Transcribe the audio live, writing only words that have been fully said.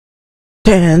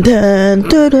Dun, dun,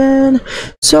 dun, dun.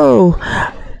 So,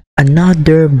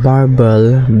 another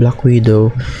Marvel Black Widow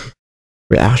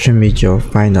reaction video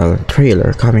final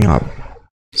trailer coming up.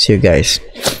 See you guys.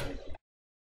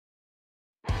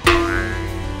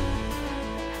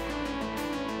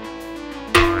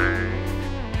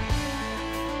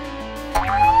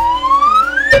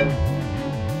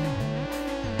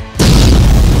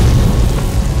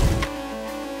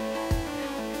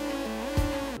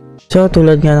 So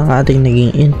tulad nga ng ating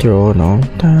naging intro, no,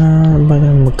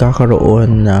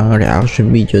 magkakaroon ng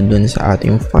reaction video dun sa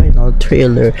ating final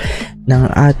trailer ng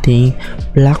ating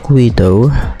Black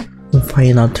Widow, yung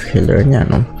final trailer niya,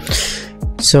 no.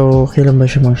 So kailan ba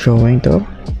siya mag-showing to?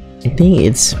 I think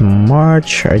it's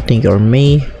March, I think, or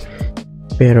May,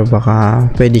 pero baka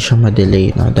pwede siya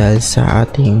ma-delay, no, dahil sa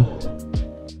ating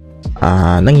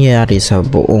nangyayari sa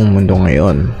buong mundo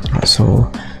ngayon. So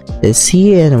let's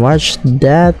see and watch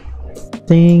that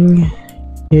thing.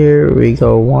 Here we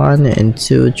go. 1 and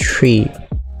 2 3.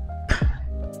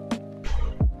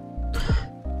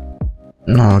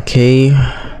 Okay.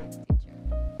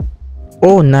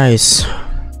 Oh, nice.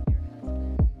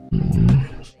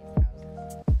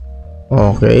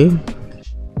 Okay.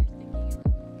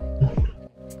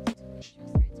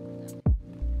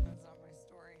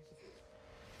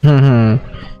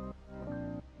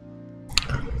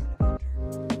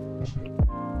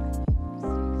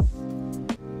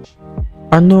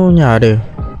 Ano nangyari?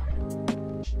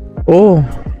 Oh.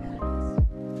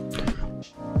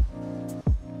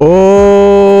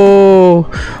 Oh.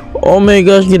 Oh my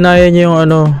gosh, ginaya niya yung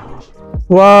ano.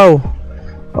 Wow.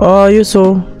 Ayos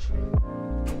oh.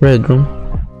 Red room.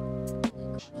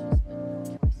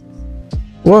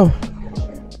 Wow.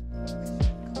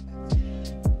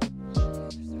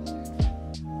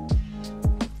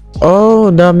 Oh,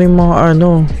 daming mga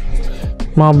ano,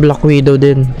 mga Black Widow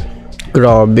din.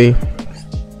 Grabe.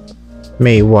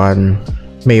 May 1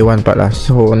 pala.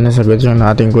 So nasagot yung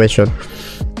nating question.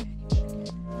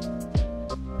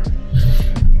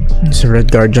 It's a Red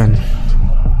Guardian.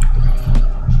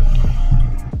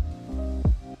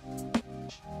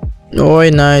 Oh,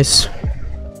 nice.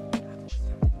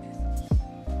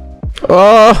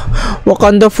 Oh,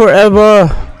 Wakanda forever.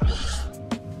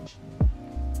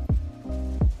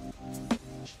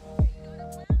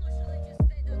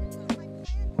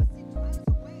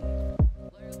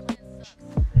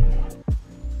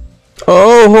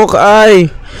 Oh,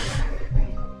 Hawkeye.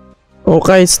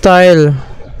 Hawkeye style.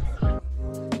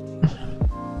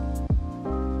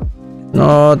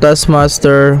 No,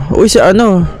 Taskmaster. Uy, si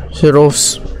ano? Si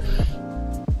Rose.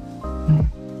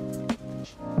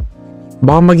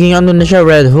 Baka maging ano na siya,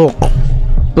 Red Hook.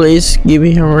 Please, give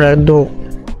me him Red Hook.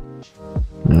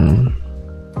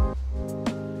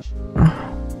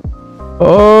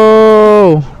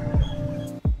 Oh!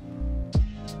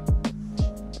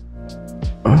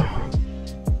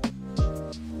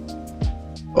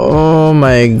 Oh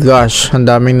my gosh, ang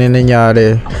daming na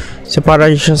nangyari. So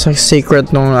parang siya sa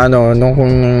secret nung ano, nung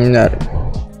kung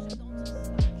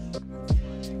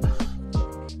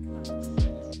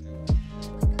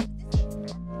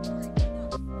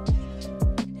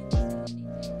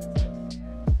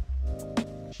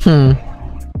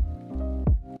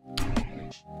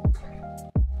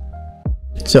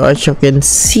So as you can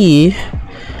see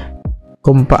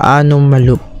kung paano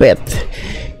malupit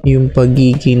yung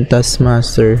pagiging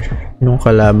Taskmaster nung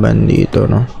kalaban dito,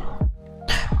 no?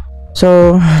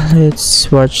 So let's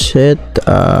watch it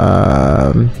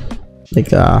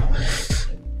like a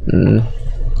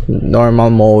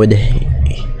normal mode.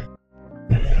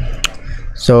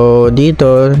 So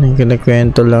dito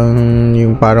nagkikwento lang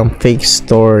yung parang fake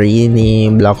story ni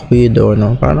Black Widow,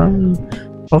 no? Parang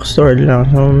fake story lang.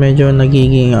 So medyo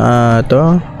nagiging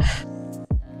to,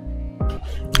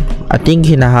 I think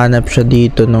hinahanap siya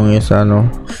dito nung isa, no?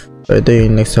 So ito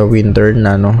yung next sa winter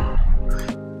na, no?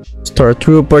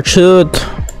 Stormtrooper shoot.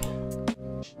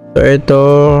 So ito,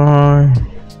 I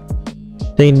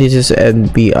think this is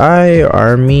NBI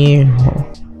Army,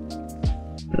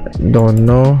 don't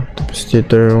know. Tapos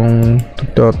dito yung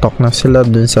talk na sila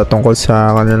dun sa tungkol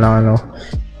sa kanilang ano.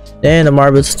 Then the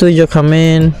Marvel Studio come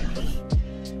in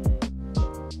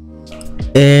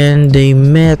and they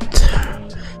met.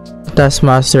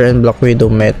 Taskmaster and Black Widow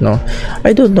met, no?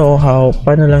 I don't know how,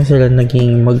 paano lang sila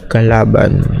naging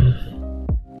magkalaban.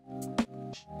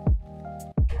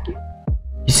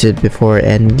 Is it before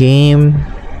Endgame?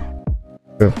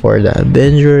 Before the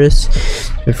Avengers?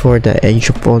 Before the Age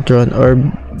of Ultron? Or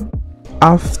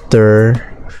after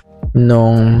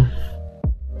nung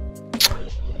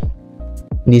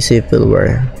the Civil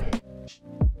War?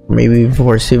 Maybe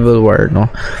before Civil War,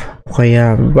 no?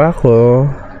 Kaya ba ko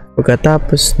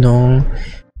Pagkatapos nung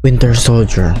Winter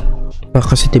Soldier,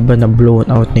 kasi diba na blown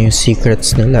out na yung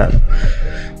secrets nila,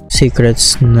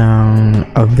 secrets ng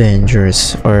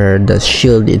Avengers or the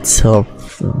Shield itself,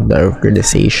 the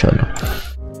organization.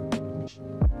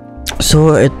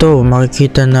 So ito,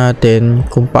 makikita natin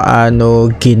kung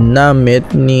paano ginamit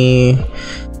ni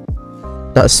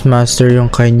Taskmaster yung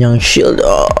kanyang shield.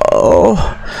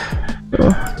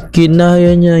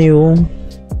 Ginaya niya yung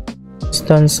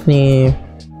stance ni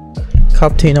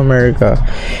Captain America,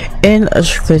 and as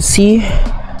you can see,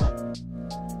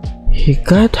 he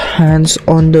got hands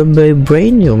on the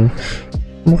vibranium.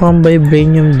 Mukhang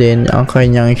vibranium din ang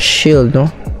kanyang shield, no?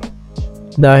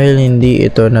 Dahil hindi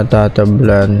ito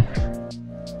natatablan.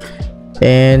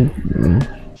 And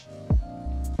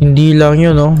hindi lang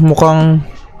yun, no? Mukhang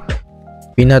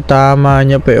pinatama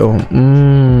niya pa, oh.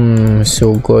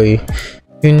 Sugoy.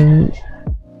 Yun,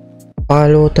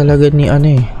 palo talaga ni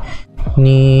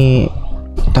ni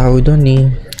tawag doon ni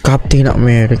Captain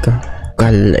America.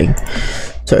 Galing.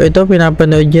 So ito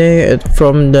pinapanood niya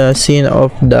from the scene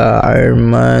of the Iron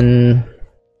Man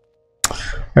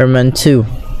 2.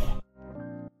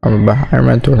 Ano ba? Iron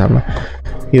Man 2 tama.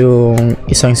 Yung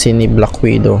isang scene ni Black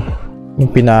Widow.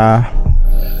 Yung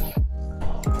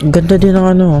ganda din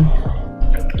ng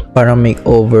parang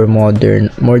makeover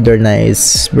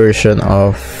modernized version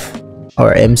of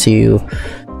or MCU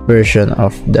version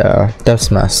of the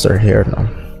Taskmaster here, no?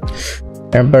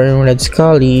 And parang Red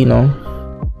Scully, no?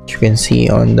 You can see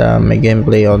on my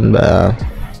gameplay on the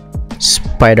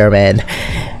Spider-Man,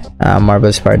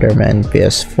 Marvel Spider-Man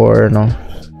PS4, no?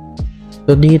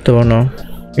 So dito, no,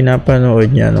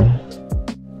 pinapanood niya, no,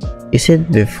 is it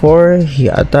before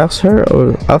he attacks her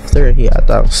or after he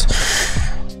attacks?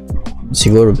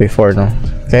 Siguro before, no?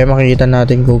 Kaya makikita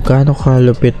natin kung gaano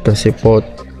kalupit to si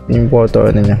yung photo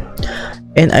niya.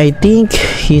 And I think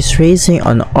he's raising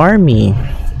an army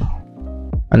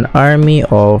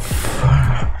of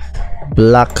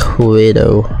Black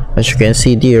Widow. As you can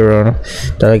see there,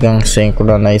 talagang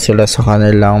synchronize sila sa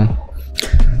kanilang.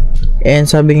 And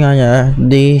sabi nga niya,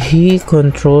 he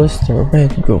controls the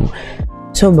Red Room.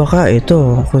 So baka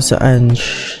ito kung saan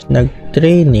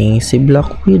nag-training si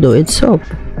Black Widow itself.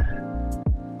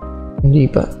 Hindi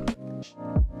pa.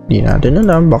 Hindi natin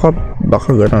alam.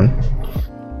 Baka ganun.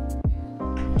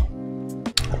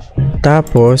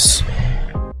 Tapos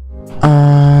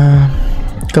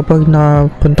kapag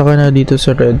napunta ka na dito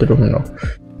sa Red Room, no,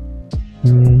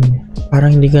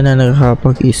 parang hindi ka na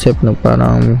nakakapag-isip, no,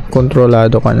 parang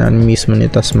kontrolado ka na mismo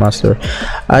ni Taskmaster.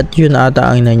 At yun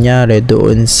ata ang nangyari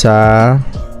doon sa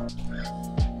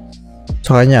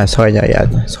kanya sa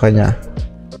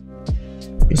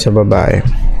babae.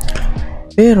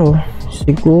 Pero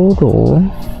siguro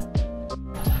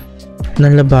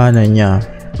nalabanan niya,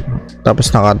 tapos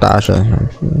nakataas siya,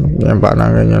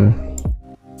 parang ganyan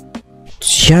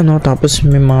siya, no? Tapos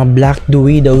may mga Black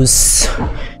Widows.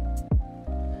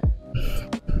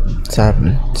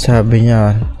 Sabi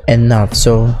niya enough.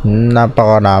 So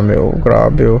napakarami,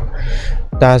 grabe,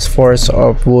 task force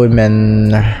of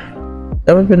women.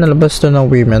 Dapat pinalabas to ng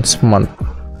Women's Month,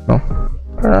 no?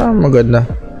 Maganda,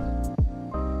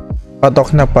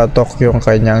 patok na patok yung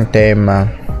kanyang tema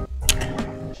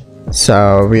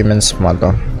sa Women's Month,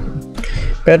 no?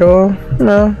 Pero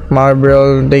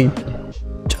Marvel, they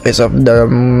choice of the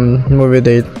movie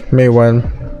date May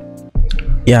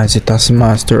 1. Yan, si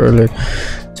Taskmaster ulit.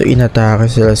 So inatake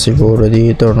sila siguro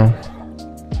dito, no,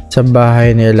 sa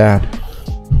bahay nila.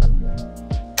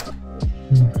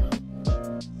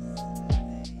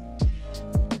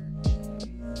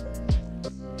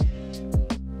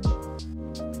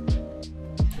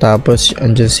 Tapos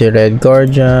andyan si Red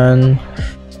Guardian.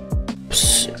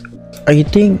 I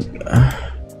think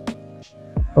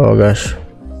oh gosh.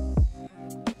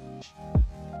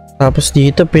 Tapos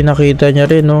dito pinakita niya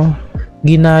rin, no,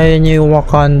 ginaya niya yung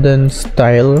Wakandan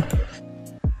style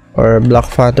or Black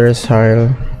Panther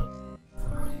style.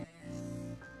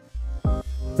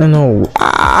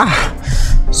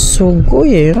 So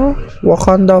good, no?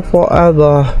 Wakanda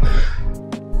forever.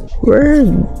 Where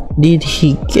did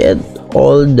he get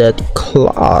all that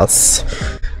class?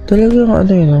 Talagang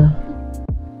no,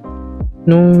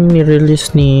 nung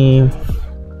ni-release ni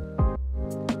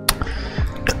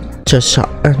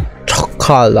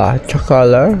Chakala,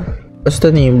 basta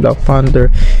ni Black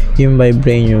Panther, yung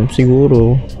vibranium,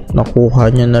 siguro nakuha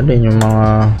niya na rin yung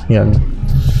mga yan.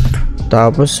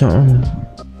 Tapos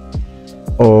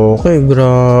okay,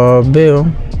 grabe,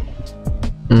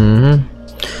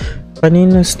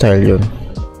 kanina style yun.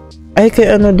 Ay, kay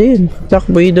din,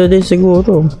 Black Widow din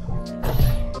siguro.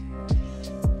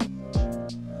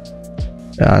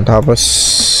 Yan, tapos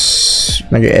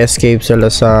nag-escape sila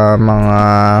sa mga,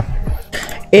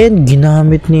 and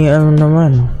ginamit ni ano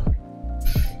naman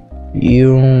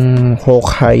yung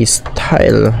Hawkeye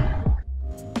style,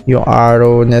 yung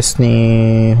arrowness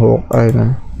ni Hawkeye.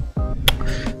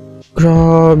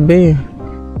 Grabe,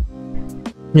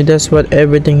 he does what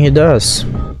everything he does.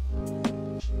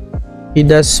 He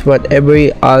does what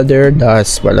every other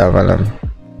does. Wala.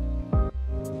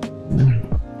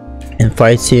 And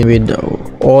fights him with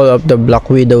all of the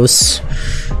Black Widows.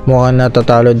 Mukhang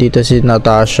natatalo dito si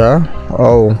Natasha.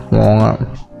 Oh, mukha.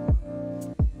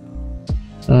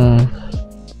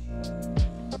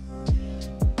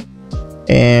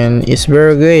 And it's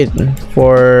very great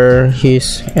for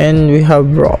his. And we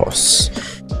have Ross,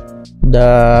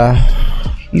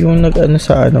 yung nag-ano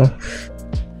sa ano,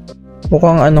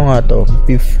 mukhang ano nga to,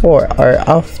 before or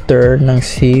after ng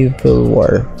Civil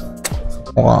War.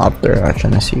 Mukhang after nga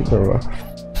siya ng Civil War.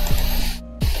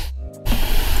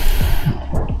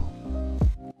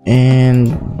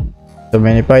 And so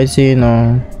many fights,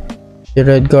 no? Si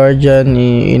Red Guardian,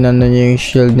 inano niya yung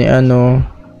shield ni ano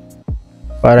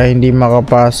para hindi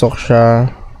makapasok siya.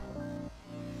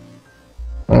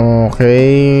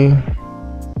 Okay,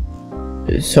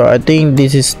 so I think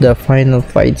this is the final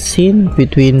fight scene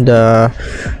between the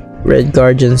Red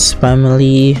Guardian's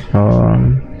family,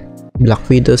 Black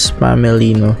Widow's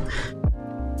family, no?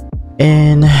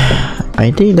 And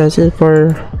I think that's it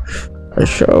for a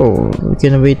show. We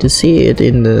can wait to see it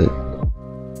in the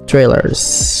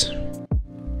trailers.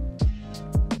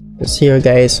 See you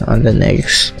guys on the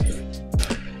next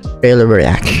trailer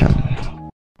reaction.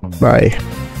 Bye.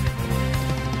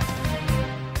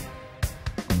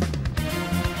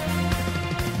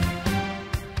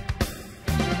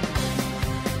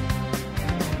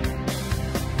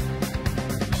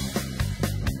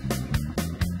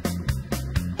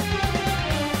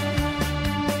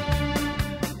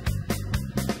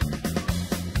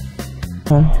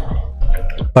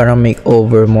 Parang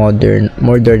makeover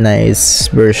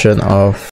modernized version of